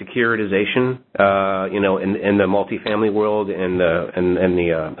 What is securitization? In the multifamily world and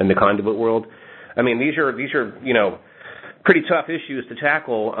the conduit world. I mean, these are pretty tough issues to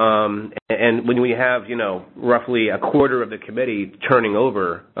tackle. And when we have roughly a quarter of the committee turning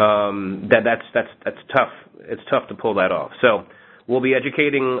over, that's tough. It's tough to pull that off. So we'll be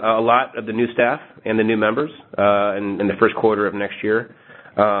educating a lot of the new staff and the new members in the first quarter of next year.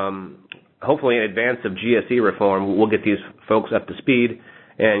 Hopefully in advance of GSE reform, we'll get these folks up to speed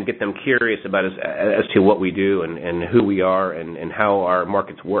and get them curious about as to what we do and who we are and how our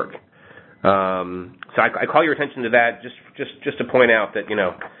markets work. So I call your attention to that just to point out that,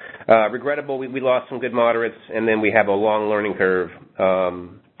 regrettable, we lost some good moderates, and then we have a long learning curve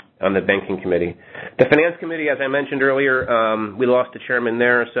on the banking committee. The finance committee, as I mentioned earlier, we lost the chairman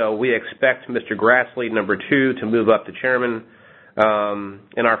there, so we expect Mr. Grassley, number 2, to move up to chairman.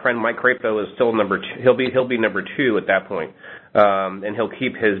 And our friend Mike Crapo is still number 2. He'll be number 2 at that point, and he'll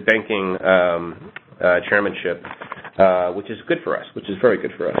keep his banking chairmanship, which is good for us, which is very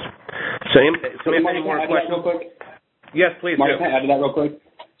good for us. So any more questions? Real quick? Yes, please. Mark, can I add to that real quick?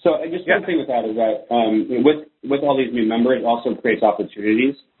 So just one thing with that is that with all these new members, it also creates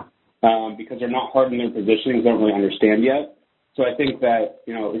opportunities because they're not hard in their positions, don't really understand yet. So I think that,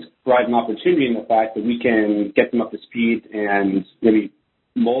 it provides an opportunity in the fact that we can get them up to speed and maybe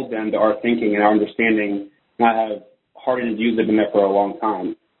mold them to our thinking and our understanding, not have hardened views that have been there for a long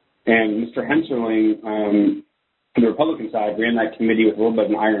time. And Mr. Hensarling, from the Republican side, ran that committee with a little bit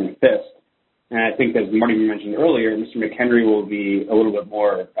of an iron fist. And I think, as Marty mentioned earlier, Mr. McHenry will be a little bit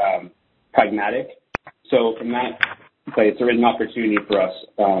more pragmatic. So from that place, there is an opportunity for us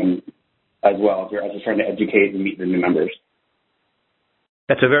as well as we're trying to educate and meet the new members.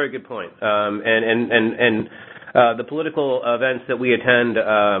 That's a very good point. And the political events that we attend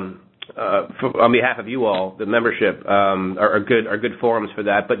on behalf of you all, the membership, are good forums for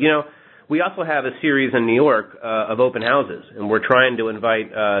that. But, we also have a series in New York of open houses, and we're trying to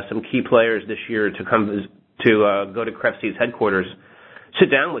invite some key players this year to come to go to CREPC's headquarters, sit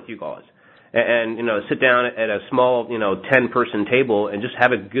down with you guys, and sit down at a small 10-person table and just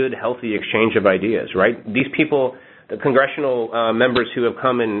have a good, healthy exchange of ideas. Right? These people, the congressional members who have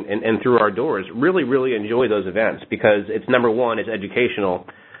come in and through our doors, really, really enjoy those events because it's number one, it's educational.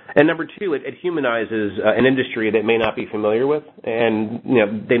 And number two, it humanizes an industry that may not be familiar with, and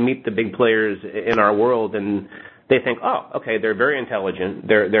they meet the big players in our world, and they think, oh, okay, they're very intelligent,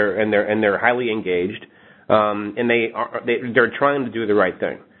 they're highly engaged, and they're trying to do the right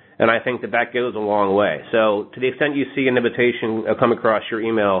thing, and I think that goes a long way. So to the extent you see an invitation come across your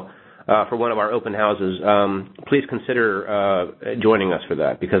email for one of our open houses, please consider joining us for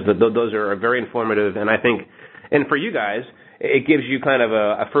that because those are very informative, and I think, and for you guys, it gives you kind of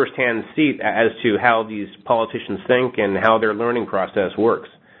a first-hand seat as to how these politicians think and how their learning process works.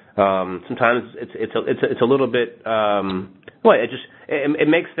 Sometimes it's a little bit it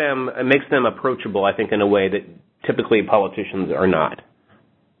makes them approachable, I think, in a way that typically politicians are not.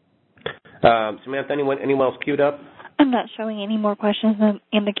 Samantha, anyone else queued up? I'm not showing any more questions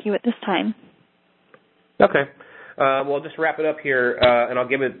in the queue at this time. Okay. Well, I'll just wrap it up here, and I'll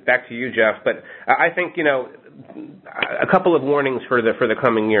give it back to you, Jeff. But I think, a couple of warnings for the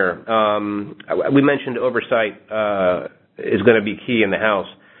coming year. We mentioned oversight is going to be key in the House.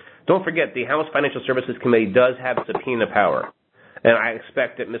 Don't forget, the House Financial Services Committee does have subpoena power, and I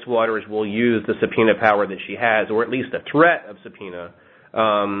expect that Ms. Waters will use the subpoena power that she has, or at least a threat of subpoena,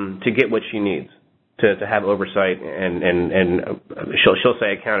 to get what she needs to have oversight and she'll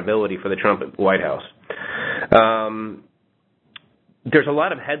say accountability for the Trump White House. There's a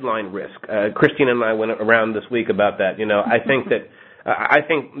lot of headline risk. Christina and I went around this week about that. I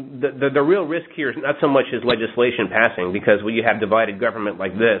think the real risk here is not so much as legislation passing, because when you have divided government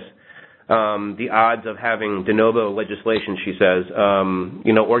like this, the odds of having de novo legislation, she says,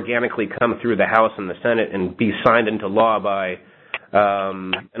 organically come through the House and the Senate and be signed into law by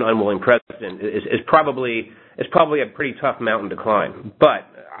an unwilling president is probably a pretty tough mountain to climb. But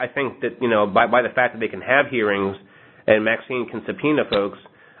I think that by the fact that they can have hearings and Maxine can subpoena folks,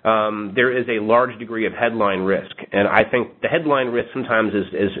 there is a large degree of headline risk, and I think the headline risk sometimes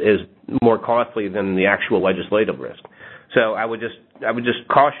is more costly than the actual legislative risk. So I would just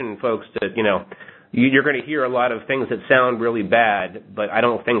caution folks that you're going to hear a lot of things that sound really bad, but I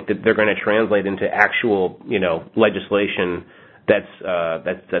don't think that they're going to translate into actual legislation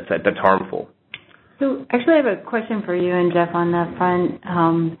that's harmful. So actually, I have a question for you and Jeff on that front.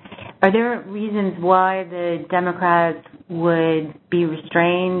 Are there reasons why the Democrats would be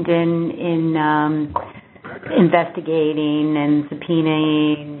restrained in investigating and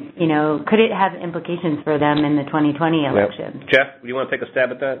subpoenaing? Could it have implications for them in the 2020 election? Yep. Jeff, do you want to take a stab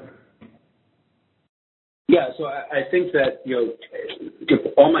at that? Yeah, so I think that,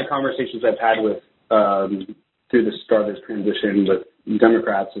 with all my conversations I've had with through the start of this transition with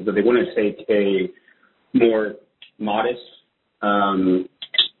Democrats is that they want to take a more modest kind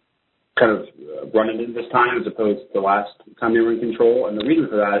of run into this time as opposed to the last time they were in control. And the reason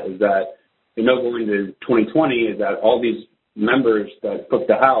for that is that they know going into 2020 is that all these members that took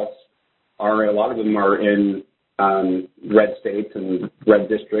the House a lot of them are in red states and red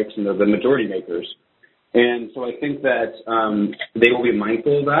districts, and they're the majority makers. And so I think that they will be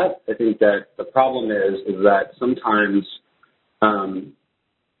mindful of that. I think that the problem is that sometimes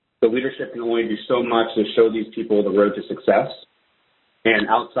the leadership can only do so much to show these people the road to success, and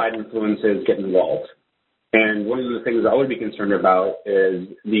outside influences get involved. And one of the things I would be concerned about is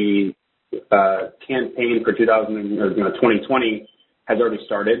the campaign for 2020 has already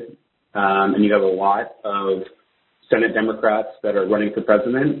started, and you have a lot of Senate Democrats that are running for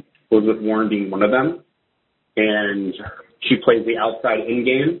president, Elizabeth Warren being one of them. And she plays the outside-in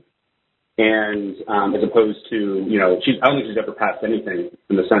game, and as opposed to, I don't think she's ever passed anything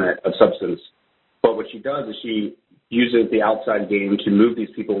in the Senate of substance. But what she does is she uses the outside game to move these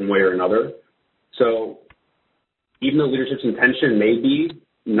people one way or another. So even though leadership's intention may be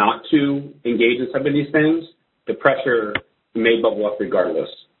not to engage in some of these things, the pressure may bubble up regardless.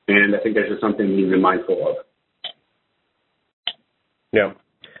 And I think that's just something we need to be mindful of. Yeah.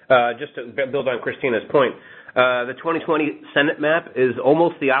 Just to build on Christina's point, the 2020 Senate map is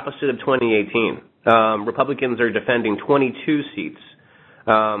almost the opposite of 2018. Republicans are defending 22 seats,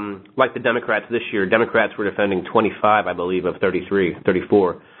 like the Democrats this year. Democrats were defending 25, I believe, of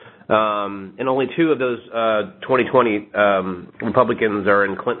 34. And only two of those 2020 Republicans are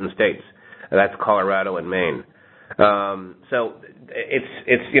in Clinton states. That's Colorado and Maine. So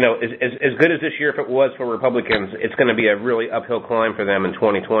it's you know, as good as this year if it was for Republicans, it's going to be a really uphill climb for them in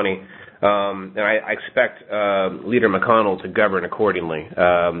 2020. And I expect Leader McConnell to govern accordingly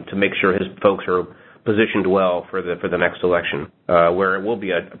to make sure his folks are positioned well for the next election, where it will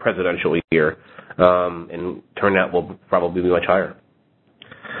be a presidential year, and turnout will probably be much higher.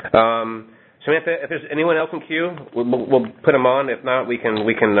 Samantha, if there's anyone else in queue, we'll put them on. If not, we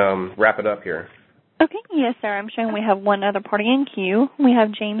can wrap it up here. Okay, yes, sir. I'm showing we have one other party in queue. We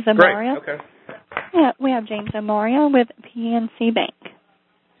have James Amaria. Great. Okay. Yeah, we have James Amaria with PNC Bank.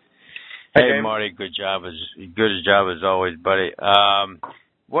 Hey, Marty, good job as always, buddy.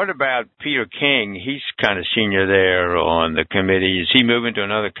 What about Peter King? He's kind of senior there on the committee. Is he moving to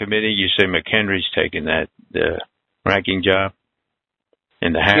another committee? You say McHenry's taking the ranking job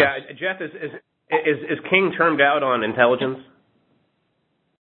in the House. Yeah, Jeff, is King termed out on intelligence?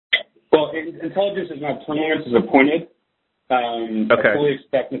 Well, intelligence is not termed; is appointed. Okay. I fully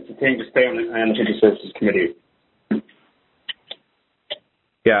expect Mr. King to stay on the Human Services Committee.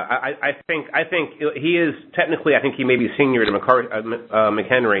 Yeah, I think he is technically. I think he may be senior to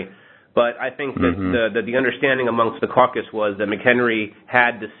McHenry, but I think that the understanding amongst the caucus was that McHenry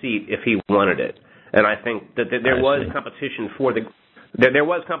had the seat if he wanted it, and I think that there was competition for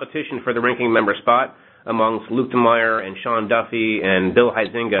the ranking member spot amongst Luke DeMeyer and Sean Duffy and Bill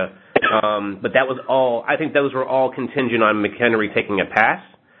Huizenga, but that was all. I think those were all contingent on McHenry taking a pass,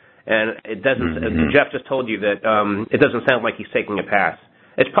 and it doesn't. Jeff just told you that it doesn't sound like he's taking a pass.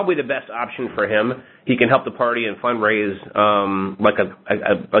 It's probably the best option for him. He can help the party and fundraise like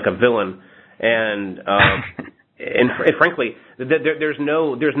a villain, and frankly, there's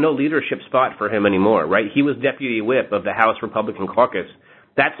no leadership spot for him anymore. Right? He was deputy whip of the House Republican Caucus.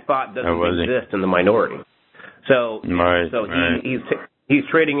 That spot doesn't exist in the minority. So he's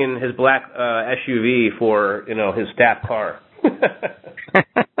trading in his black SUV for his staff car.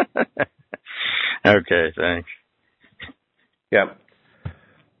 Okay, thanks. Yeah.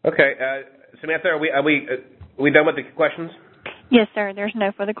 Okay, Samantha, are we done with the questions? Yes, sir. There's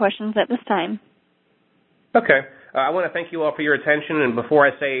no further questions at this time. Okay. I want to thank you all for your attention, and before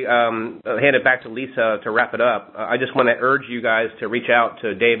I say hand it back to Lisa to wrap it up, I just want to urge you guys to reach out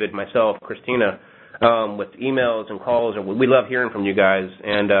to David, myself, Christina, with emails and calls. We love hearing from you guys,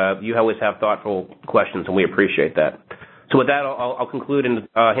 and you always have thoughtful questions, and we appreciate that. So with that, I'll conclude and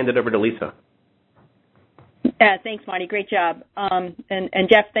hand it over to Lisa. Thanks, Marty. Great job. And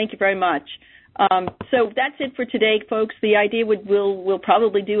Jeff, thank you very much. So that's it for today, folks. The idea we'll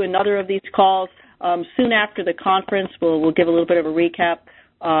probably do another of these calls soon after the conference. We'll give a little bit of a recap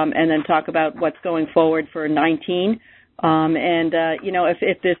and then talk about what's going forward for 19.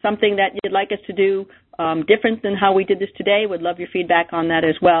 If there's something that you'd like us to do different than how we did this today, we'd love your feedback on that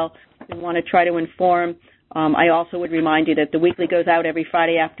as well. We want to try to inform. I also would remind you that the weekly goes out every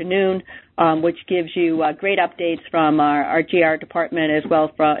Friday afternoon, which gives you great updates from our GR department as well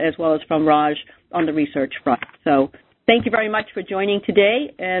as from Raj on the research front. So thank you very much for joining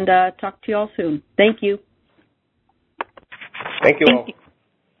today, and talk to you all soon. Thank you. Thank you all.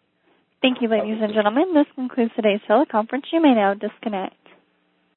 Thank you, ladies and gentlemen. This concludes today's teleconference. You may now disconnect.